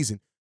in the season.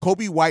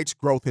 Kobe White's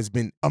growth has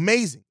been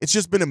amazing. It's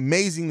just been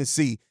amazing to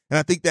see. And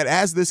I think that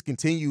as this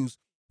continues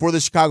for the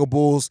Chicago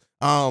Bulls,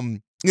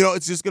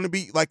 it's just going to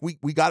be like we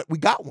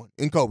got one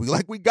in Kobe.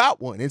 Like we got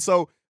one. And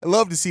so I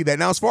love to see that.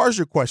 Now, as far as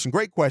your question,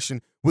 great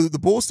question. Will the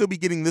Bulls still be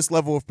getting this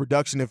level of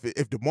production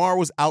if DeMar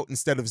was out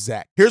instead of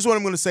Zach? Here's what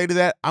I'm going to say to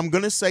that. I'm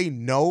going to say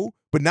no,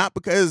 but not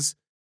because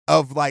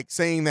of like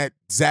saying that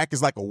Zach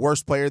is like a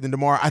worse player than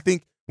DeMar. I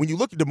think when you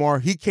look at DeMar,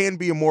 he can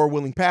be a more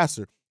willing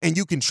passer, and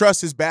you can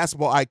trust his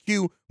basketball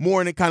IQ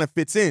more, and it kind of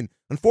fits in.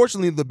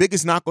 Unfortunately, the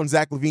biggest knock on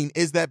Zach LaVine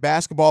is that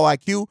basketball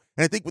IQ,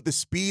 and I think with the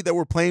speed that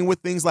we're playing with,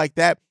 things like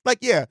that,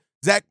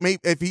 Zach may,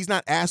 if he's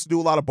not asked to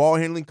do a lot of ball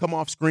handling, come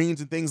off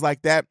screens and things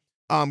like that,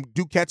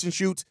 do catch and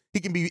shoots,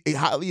 he can be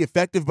highly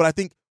effective. But I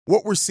think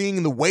what we're seeing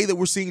and the way that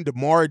we're seeing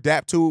DeMar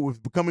adapt to it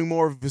with becoming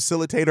more of a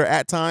facilitator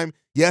at time.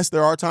 Yes,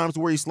 there are times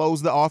where he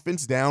slows the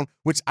offense down,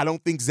 which I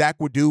don't think Zach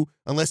would do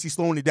unless he's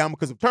slowing it down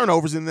because of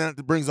turnovers, and then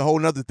that brings a whole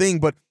nother thing.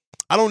 But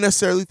I don't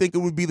necessarily think it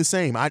would be the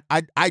same.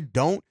 I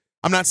don't.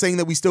 I'm not saying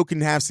that we still can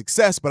have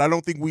success, but I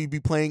don't think we'd be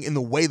playing in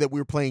the way that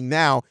we're playing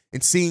now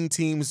and seeing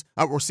teams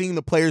or seeing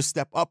the players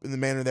step up in the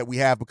manner that we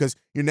have, because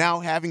you're now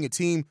having a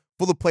team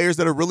full of players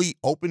that are really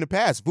open to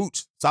pass.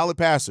 Vooch, solid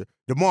passer.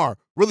 DeMar,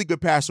 really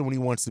good passer when he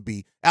wants to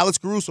be. Alex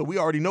Caruso, we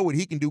already know what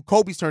he can do.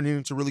 Kobe's turning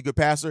into a really good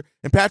passer.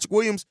 And Patrick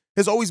Williams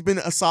has always been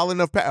a solid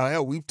enough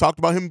passer. We've talked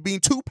about him being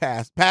too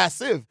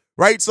passive,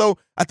 right? So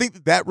I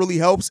think that really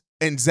helps.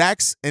 And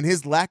Zach's and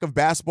his lack of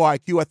basketball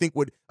IQ, I think,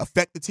 would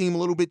affect the team a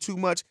little bit too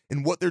much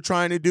in what they're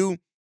trying to do.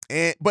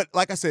 But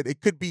like I said, it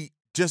could be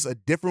just a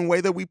different way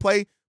that we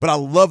play. But I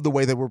love the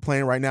way that we're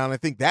playing right now, and I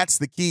think that's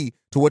the key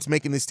to what's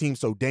making this team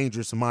so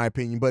dangerous, in my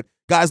opinion. But,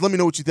 guys, let me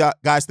know what you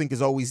guys think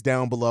is always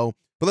down below.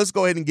 But let's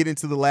go ahead and get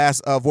into the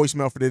last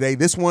voicemail for today.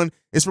 This one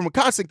is from a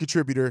constant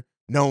contributor,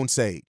 Known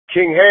Sage.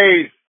 King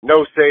Hayes,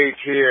 No Sage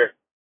here,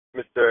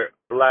 Mr.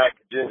 Black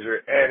Ginger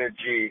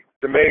Energy.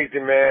 It's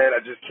amazing, man. I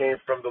just came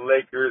from the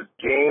Lakers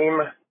game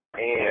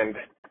and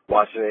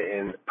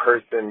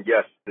person.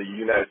 Yes, the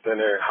United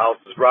Center house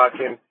is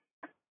rocking.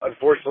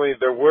 Unfortunately,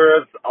 there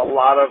was a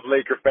lot of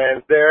Laker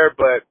fans there,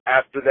 but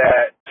after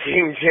that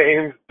King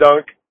James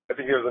dunk, I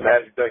think it was a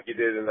magic dunk he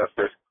did in the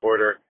first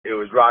quarter, it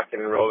was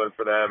rocking and rolling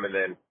for them, and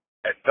then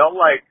it felt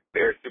like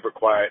they were super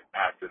quiet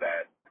after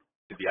that,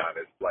 to be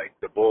honest. Like,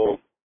 the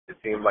Bulls, it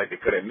seemed like they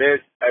couldn't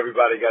miss.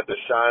 Everybody got their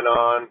shine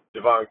on.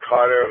 Javon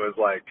Carter was,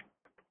 like,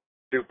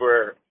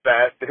 super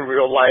fast in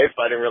real life.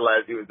 I didn't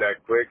realize he was that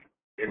quick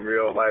in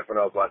real life when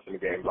I was watching the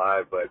game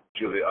live, but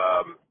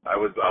I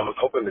was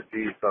hoping to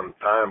see some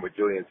time with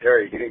Julian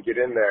Terry. He didn't get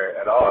in there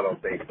at all, I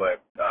don't think,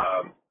 but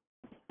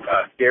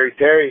Scary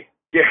Terry.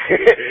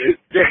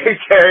 Scary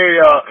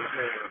Terry,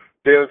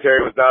 Jalen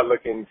Terry was not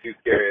looking too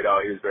scary at all.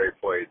 He was very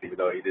poised, even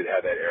though he did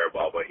have that air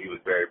ball, but he was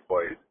very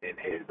poised in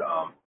his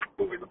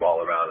moving the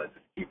ball around and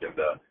just keeping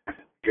the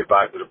good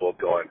vibes of the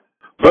Bulls going.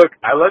 Look,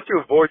 I left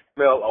you a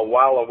voicemail a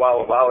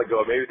while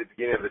ago, maybe at the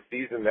beginning of the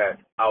season, that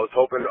I was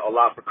hoping a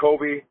lot for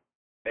Kobe,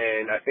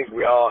 and I think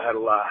we all had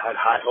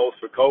high hopes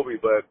for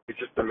Kobe, but it's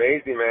just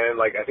amazing, man.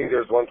 Like, I think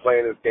there was one play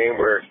in this game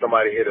where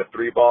somebody hit a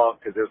 3-ball,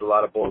 because there's a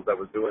lot of Bulls that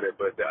was doing it,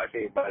 but I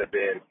think it might have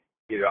been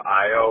either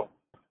Ayo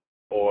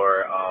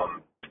or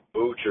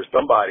Booch or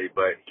somebody,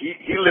 but he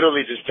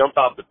literally just jumped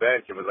off the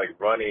bench and was, like,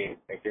 running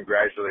and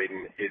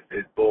congratulating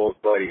his Bulls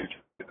buddy who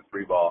just hit the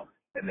 3-ball,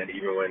 and then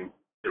even when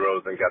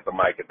DeRozan got the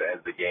mic at the end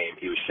of the game,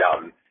 he was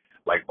shouting,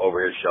 like,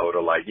 over his shoulder,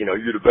 like, you know,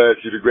 you're the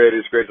best, you're the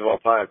greatest of all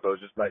time. So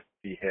it was just nice to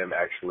see him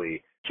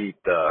actually keep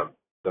the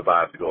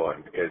vibes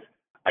going, because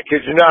I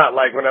kid you not,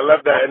 like, when I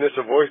left that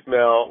initial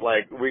voicemail,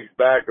 like, weeks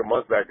back or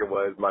months back it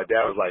was, my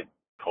dad was like,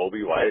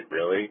 Kobe White,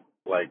 really?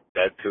 Like,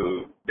 that's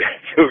who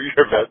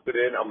you're invested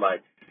in? I'm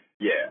like,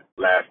 yeah,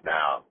 laugh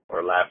now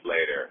or laugh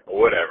later or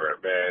whatever,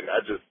 man.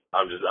 I'm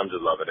just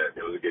loving it.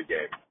 It was a good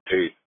game.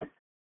 Peace.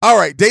 All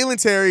right, Dalen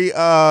Terry.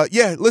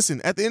 Yeah, listen,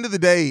 at the end of the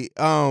day,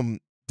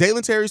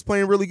 Dalen Terry's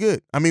playing really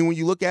good. I mean, when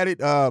you look at it,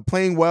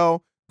 playing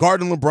well,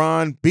 guarding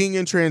LeBron, being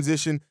in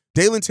transition,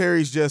 Dalen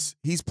Terry's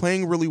he's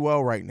playing really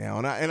well right now.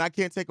 And I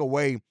can't take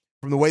away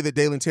from the way that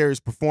Dalen Terry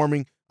is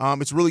performing.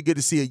 It's really good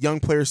to see a young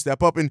player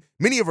step up, and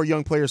many of our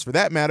young players, for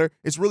that matter,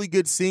 it's really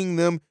good seeing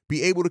them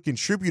be able to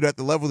contribute at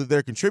the level that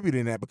they're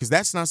contributing at, because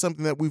that's not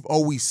something that we've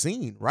always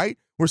seen, right?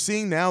 We're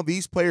seeing now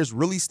these players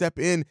really step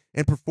in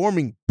and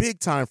performing big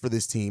time for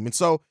this team. And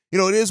so, you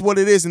know, it is what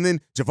it is. And then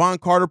Javon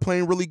Carter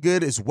playing really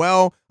good as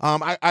well.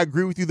 I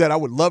agree with you that I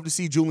would love to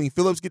see Julian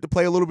Phillips get to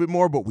play a little bit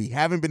more, but we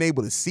haven't been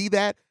able to see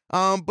that.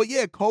 But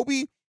yeah,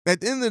 Kobe,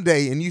 at the end of the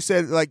day, and you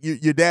said, like,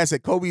 your dad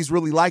said, Kobe's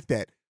really like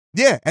that.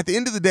 Yeah, at the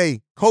end of the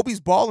day, Kobe's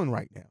balling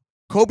right now.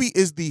 Kobe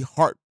is the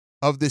heart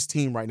of this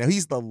team right now.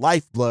 He's the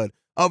lifeblood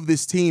of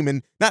this team.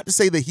 And not to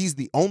say that he's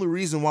the only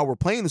reason why we're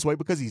playing this way,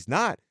 because he's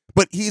not,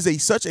 but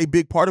he's such a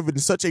big part of it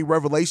and such a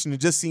revelation,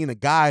 and just seeing a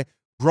guy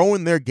grow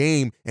in their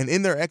game and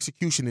in their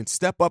execution and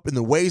step up in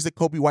the ways that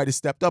Kobe White has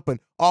stepped up, and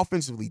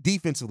offensively,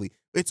 defensively,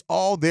 it's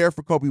all there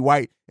for Kobe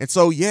White. And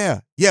so,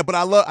 yeah, but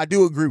I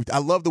do agree with you. I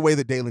love the way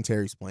that Dalen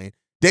Terry's playing.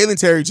 Dalen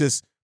Terry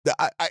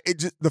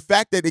the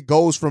fact that it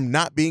goes from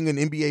not being an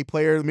NBA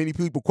player, many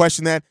people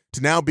question that,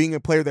 to now being a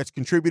player that's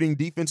contributing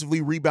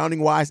defensively, rebounding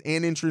wise,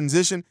 and in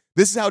transition.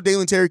 This is how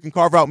Dalen Terry can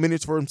carve out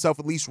minutes for himself,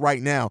 at least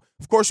right now.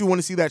 Of course, we want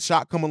to see that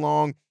shot come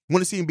along. We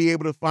want to see him be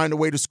able to find a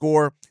way to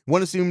score. We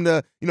want to see him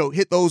to,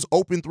 hit those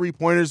open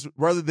 3-pointers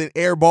rather than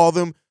airball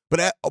them.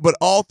 But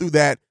all through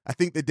that, I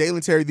think that Dalen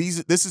Terry,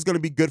 this is going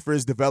to be good for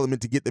his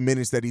development to get the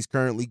minutes that he's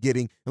currently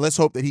getting, and let's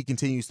hope that he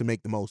continues to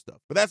make the most of.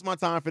 But that's my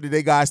time for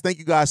today, guys. Thank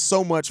you guys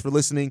so much for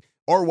listening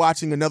or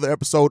watching another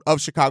episode of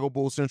Chicago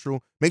Bulls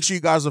Central. Make sure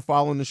you guys are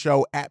following the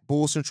show at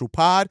Bulls Central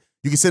Pod.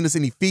 You can send us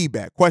any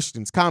feedback,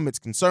 questions, comments,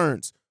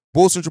 concerns,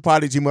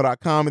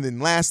 bullcentralpod@gmail.com. And then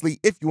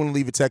lastly, if you want to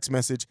leave a text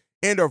message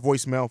and our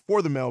voicemail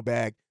for the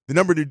mailbag, the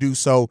number to do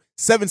so,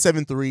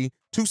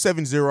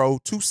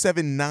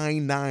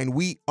 773-270-2799.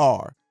 We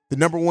are the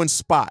number one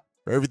spot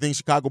for everything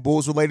Chicago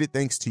Bulls related,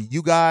 thanks to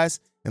you guys.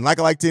 And like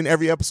I like to end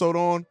every episode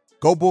on,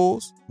 go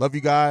Bulls. Love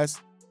you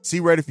guys. See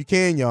red if you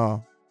can,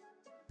 y'all.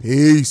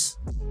 Peace.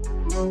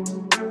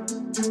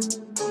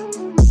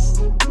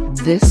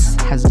 This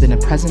has been a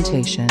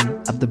presentation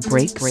of the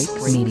Break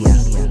Media.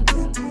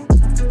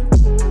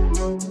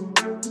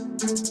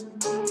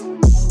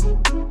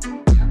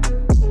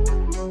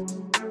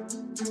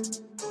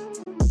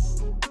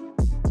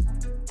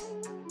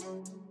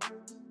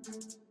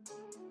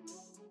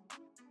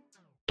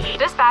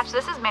 Dispatch,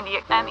 this is Mindy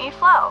at ME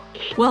Flow.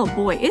 Well,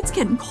 boy, it's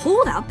getting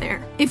cold out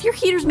there. If your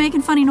heater's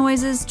making funny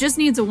noises, just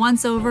needs a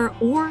once-over,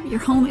 or your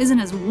home isn't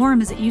as warm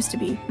as it used to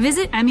be,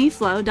 visit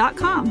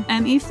meflow.com.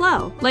 ME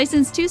Flow,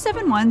 license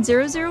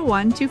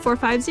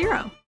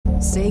 271-001-2450.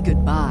 Say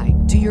goodbye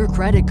to your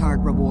credit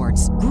card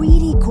rewards.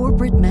 Greedy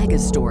corporate mega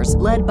stores,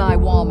 led by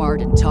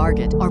Walmart and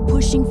Target, are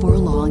pushing for a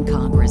law in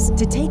Congress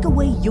to take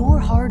away your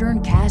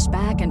hard-earned cash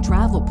back and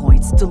travel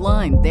points to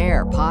line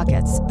their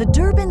pockets. The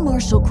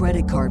Durbin-Marshall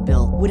credit card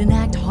bill would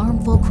enact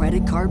harmful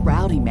credit card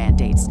routing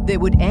mandates that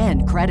would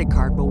end credit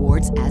card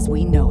rewards as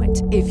we know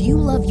it. If you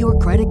love your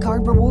credit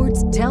card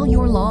rewards, tell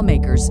your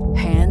lawmakers,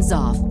 hands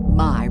off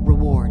my rewards.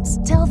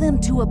 rewards. Tell them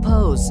to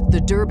oppose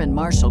the Durbin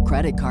Marshall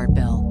credit card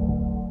bill.